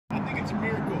I think it's a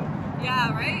miracle.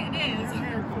 Yeah, right? It is. It's a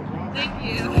miracle, bro. Thank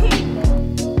you.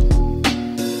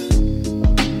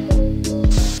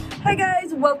 Hi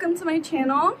guys, welcome to my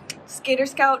channel, Skater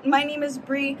Scout. My name is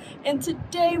Bree, and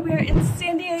today we are in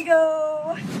San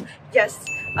Diego. Yes,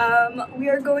 we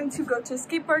are going to go to a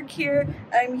skate park here.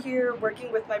 I'm here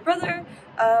working with my brother,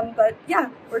 but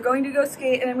yeah, we're going to go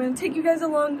skate, and I'm going to take you guys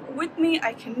along with me.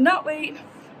 I cannot wait.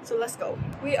 So let's go.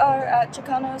 We are at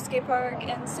Chicano Skate Park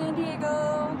in San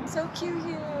Diego. So cute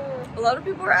here. A lot of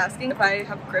people are asking if I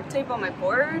have grip tape on my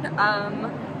board.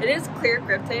 It is clear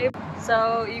grip tape.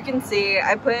 So you can see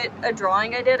I put a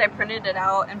drawing I did, I printed it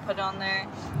out and put it on there.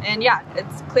 And yeah,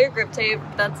 it's clear grip tape.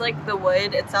 That's like the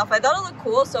wood itself. I thought it looked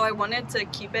cool, so I wanted to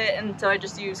keep it, and so I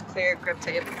just used clear grip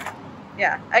tape.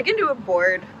 Yeah, I can do a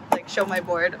board, like show my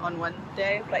board on one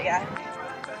day, but yeah.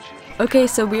 Okay,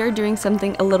 so we are doing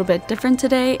something a little bit different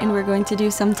today, and we're going to do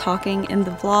some talking in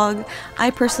the vlog. I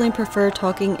personally prefer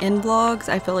talking in vlogs.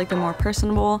 I feel like they're more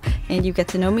personable and you get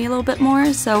to know me a little bit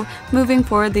more, so moving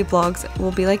forward the vlogs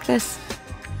will be like this.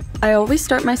 I always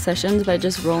start my sessions by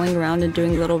just rolling around and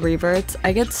doing little reverts.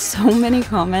 I get so many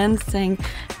comments saying,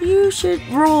 you should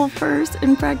roll first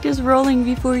and practice rolling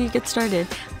before you get started.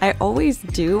 I always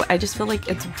do. I just feel like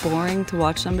it's boring to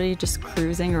watch somebody just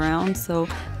cruising around, so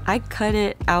I cut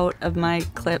it out of my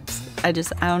clips. I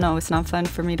don't know, it's not fun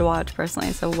for me to watch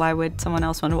personally, so why would someone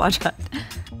else want to watch that?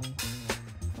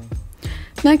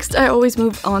 Next, I always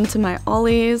move on to my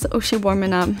ollies. Oh, she's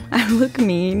warming up. I look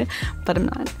mean, but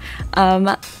I'm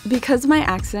not. Because of my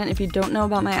accident, if you don't know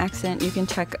about my accident, you can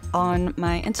check on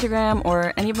my Instagram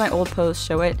or any of my old posts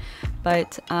show it.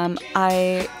 But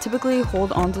I typically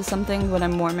hold on to something when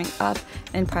I'm warming up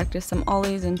and practice some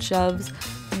ollies and shoves.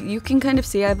 You can kind of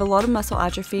see I have a lot of muscle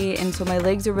atrophy, and so my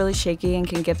legs are really shaky and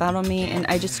can give out on me, and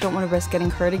I just don't want to risk getting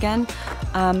hurt again.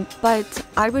 But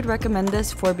I would recommend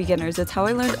this for beginners. It's how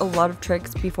I learned a lot of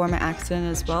tricks before my accident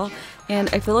as well, and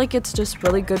I feel like it's just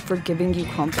really good for giving you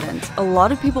confidence. A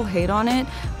lot of people hate on it,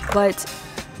 but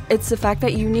it's the fact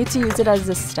that you need to use it as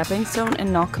a stepping stone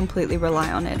and not completely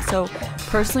rely on it. So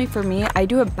personally for me, I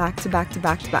do it back to back to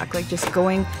back to back, like just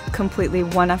going completely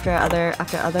one after other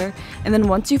after other. And then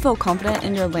once you feel confident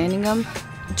and you're landing them,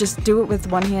 just do it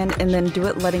with one hand and then do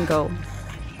it letting go.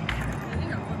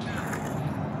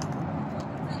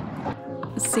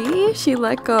 See, she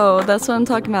let go. That's what I'm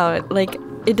talking about. Like,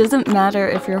 it doesn't matter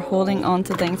if you're holding on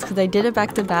to things, because I did it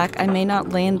back to back. I may not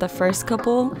land the first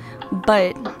couple,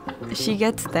 but she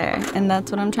gets there, and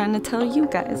that's what I'm trying to tell you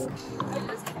guys.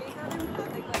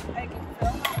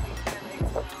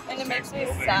 And it makes me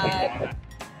sad.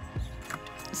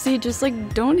 See, just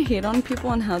like, don't hate on people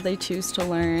on how they choose to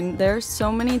learn. There are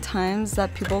so many times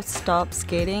that people stop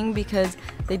skating because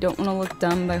they don't want to look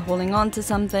dumb by holding on to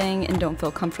something and don't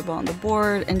feel comfortable on the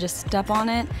board and just step on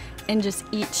it and just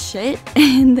eat shit,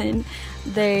 and then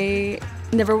they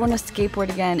never want to skateboard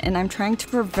again. And I'm trying to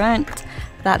prevent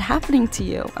that happening to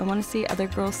you. I want to see other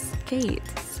girls skate,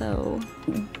 so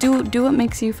do what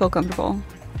makes you feel comfortable.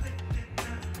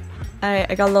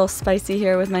 I got a little spicy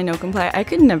here with my no comply. I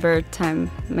could never time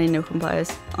my no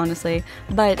complies, honestly.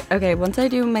 But okay, once I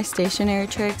do my stationary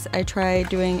tricks, I try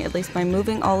doing at least my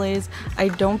moving ollies. I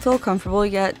don't feel comfortable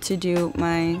yet to do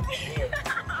my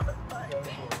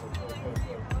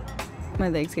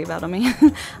legs gave out on me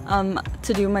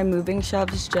to do my moving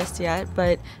shoves just yet,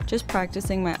 but just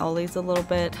practicing my ollies a little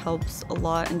bit helps a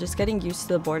lot, and just getting used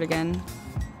to the board again.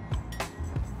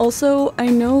 Also, I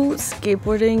know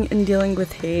skateboarding and dealing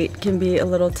with hate can be a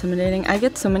little intimidating. I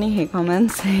get so many hate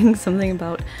comments saying something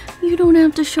about, you don't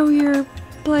have to show your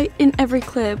butt in every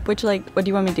clip, which, like, what do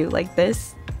you want me to do, like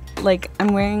this? Like,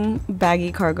 I'm wearing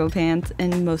baggy cargo pants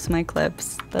in most of my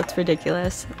clips. That's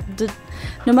ridiculous.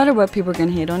 No matter what, people are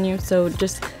gonna hate on you, so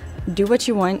just do what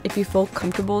you want. If you feel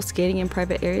comfortable skating in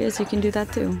private areas, you can do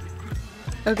that too.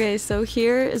 Okay, so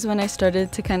here is when I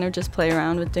started to kind of just play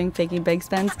around with doing faking big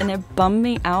spins, and it bummed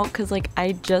me out because, like,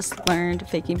 I just learned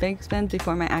faking big spins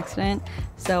before my accident,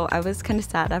 so I was kind of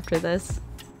sad after this.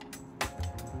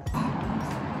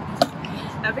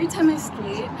 Every time I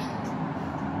skate,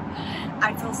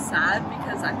 I feel sad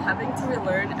because I'm having to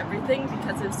relearn everything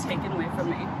because it's taken away from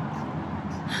me.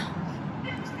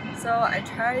 So I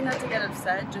try not to get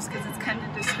upset just because it's kind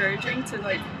of discouraging to,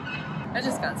 like, I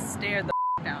just got stared the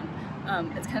down.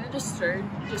 It's kind of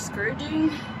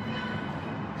discouraging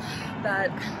that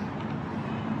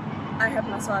I have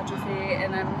muscle atrophy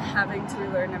and I'm having to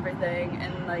relearn everything,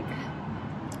 and like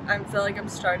I feel like I'm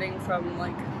starting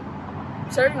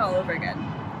all over again.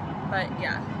 But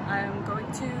yeah, I'm going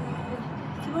to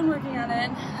keep on working on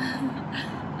it.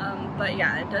 But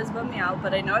yeah, it does bum me out,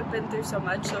 but I know I've been through so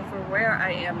much, so for where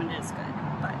I am, it is good.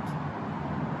 But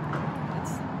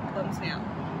bums me out.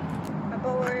 I'm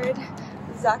bored.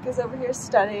 Zach is over here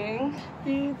studying.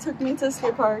 He took me to the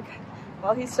skate park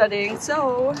while he's studying.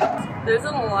 So there's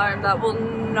an alarm that will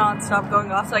not stop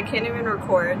going off, so I can't even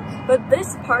record. But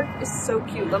this park is so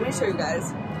cute. Let me show you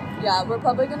guys. Yeah, we're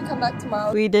probably gonna come back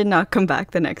tomorrow. We did not come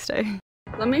back the next day.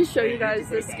 Let me show you guys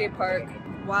this skate park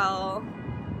while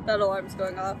that alarm's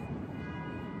going off,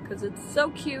 because it's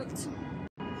so cute.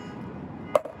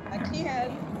 I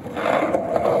can.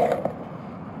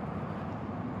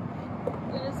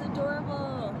 It is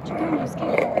adorable. Check out new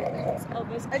skate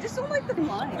park. I just don't like the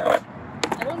lines.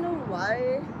 I don't know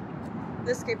why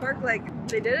this skate park, like,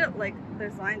 they did it like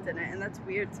there's lines in it, and that's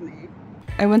weird to me.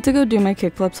 I went to go do my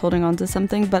kickflips holding on to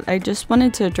something, but I just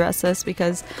wanted to address this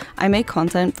because I make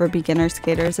content for beginner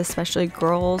skaters, especially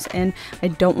girls, and I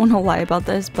don't want to lie about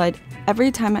this, but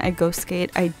every time I go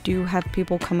skate, I do have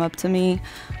people come up to me.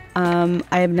 I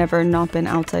have never not been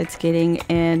outside skating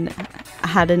and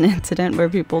had an incident where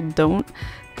people don't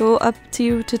go up to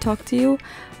you to talk to you.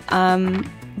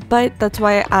 But that's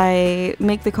why I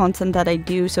make the content that I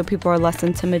do, so people are less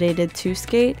intimidated to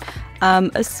skate.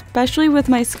 Especially with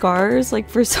my scars, like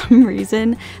for some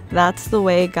reason that's the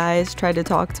way guys try to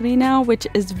talk to me now, which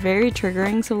is very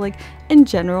triggering. So like in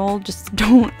general, just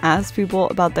don't ask people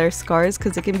about their scars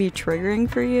because it can be triggering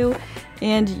for you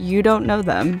and you don't know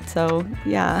them. So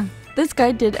yeah, this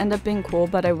guy did end up being cool,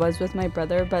 but I was with my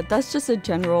brother, but that's just a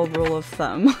general rule of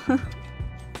thumb.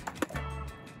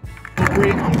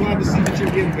 Great. I'm glad to see that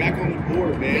you're getting back on the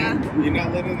board, man. Yeah. You're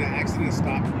not letting the accident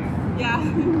stop you. Yeah.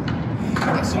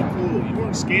 That's so cool. You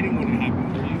weren't skating when it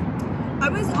happened, were you? I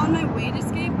was on my way to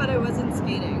skate, but I wasn't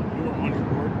skating. You were on your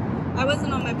board? I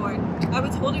wasn't on my board. I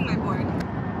was holding my board.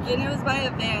 And it was by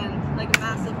a van, like a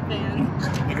massive van.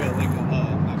 Like a little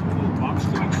box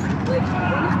truck? Like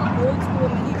one of the old school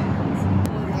minivans.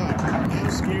 God, that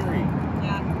was scary.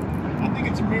 Yeah. I think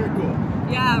it's a miracle.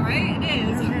 Yeah, right? It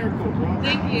is. It's a miracle, bro.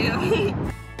 Thank you.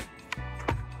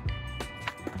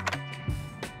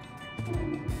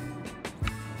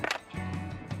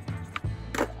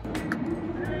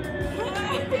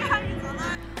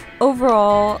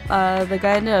 Overall, the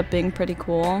guy ended up being pretty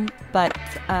cool, but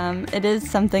it is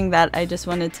something that I just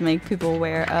wanted to make people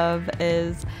aware of,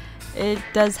 is it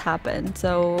does happen.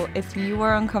 So if you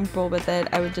are uncomfortable with it,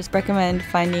 I would just recommend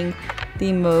finding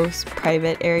the most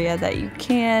private area that you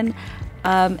can.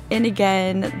 And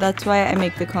again, that's why I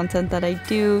make the content that I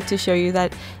do, to show you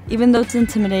that even though it's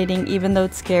intimidating, even though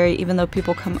it's scary, even though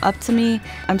people come up to me,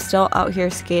 I'm still out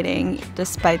here skating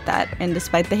despite that. And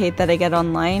despite the hate that I get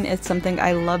online, it's something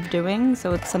I love doing,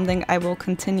 so it's something I will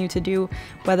continue to do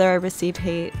whether I receive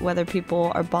hate, whether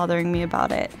people are bothering me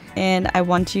about it. And I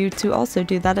want you to also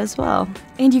do that as well.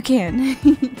 And you can.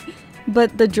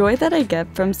 But the joy that I get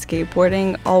from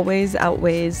skateboarding always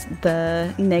outweighs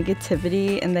the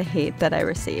negativity and the hate that I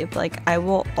receive. Like, I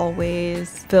will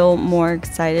always feel more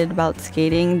excited about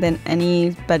skating than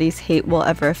anybody's hate will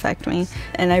ever affect me.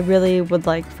 And I really would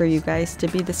like for you guys to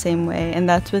be the same way. And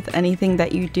that's with anything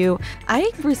that you do. I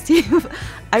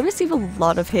receive a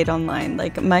lot of hate online.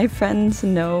 Like, my friends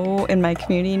know and my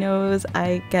community knows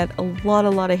I get a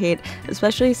lot of hate,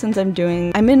 especially since I'm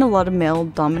in a lot of male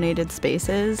dominated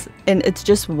spaces, and it's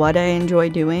just what I enjoy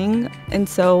doing. And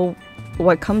so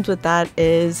what comes with that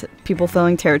is people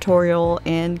feeling territorial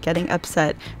and getting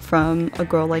upset from a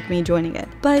girl like me joining it.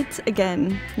 But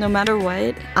again, no matter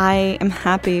what, I am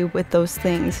happy with those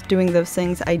things, doing those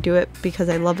things. I do it because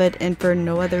I love it and for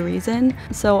no other reason.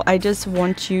 So I just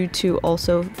want you to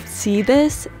also see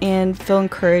this and feel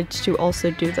encouraged to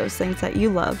also do those things that you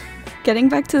love. Getting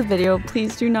back to the video,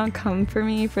 please do not come for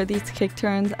me for these kick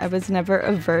turns. I was never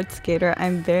a vert skater.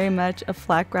 I'm very much a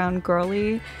flat ground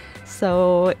girly.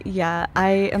 So yeah,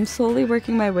 I am slowly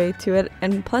working my way to it,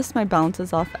 and plus my balance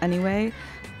is off anyway.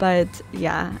 But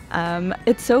yeah,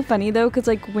 it's so funny though, because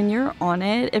like when you're on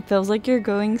it, it feels like you're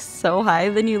going so high,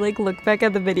 then you like look back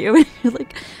at the video and you're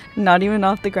like not even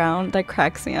off the ground. That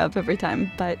cracks me up every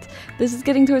time. But this is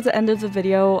getting towards the end of the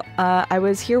video. I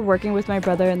was here working with my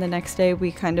brother, and the next day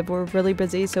we kind of were really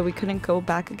busy, so we couldn't go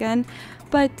back again.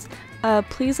 But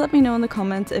please let me know in the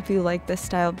comments if you like this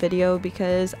style of video,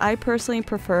 because I personally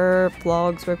prefer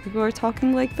vlogs where people are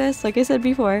talking like this, like I said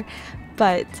before.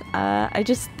 But I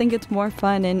just think it's more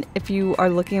fun, and if you are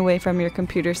looking away from your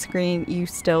computer screen, you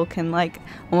still can like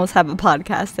almost have a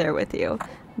podcast there with you.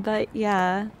 But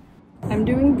yeah, I'm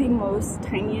doing the most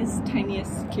tiniest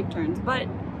kick turns, but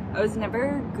I was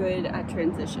never good at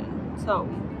transition, so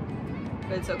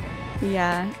it's okay.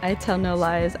 Yeah, I tell no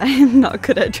lies, I am not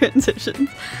good at transitions.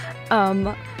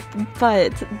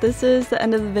 But this is the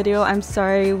end of the video. I'm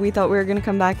sorry, we thought we were gonna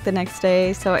come back the next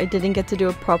day, so I didn't get to do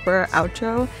a proper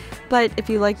outro. But if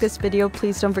you like this video,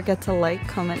 please don't forget to like,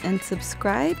 comment, and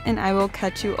subscribe, and I will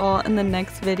catch you all in the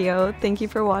next video. Thank you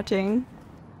for watching.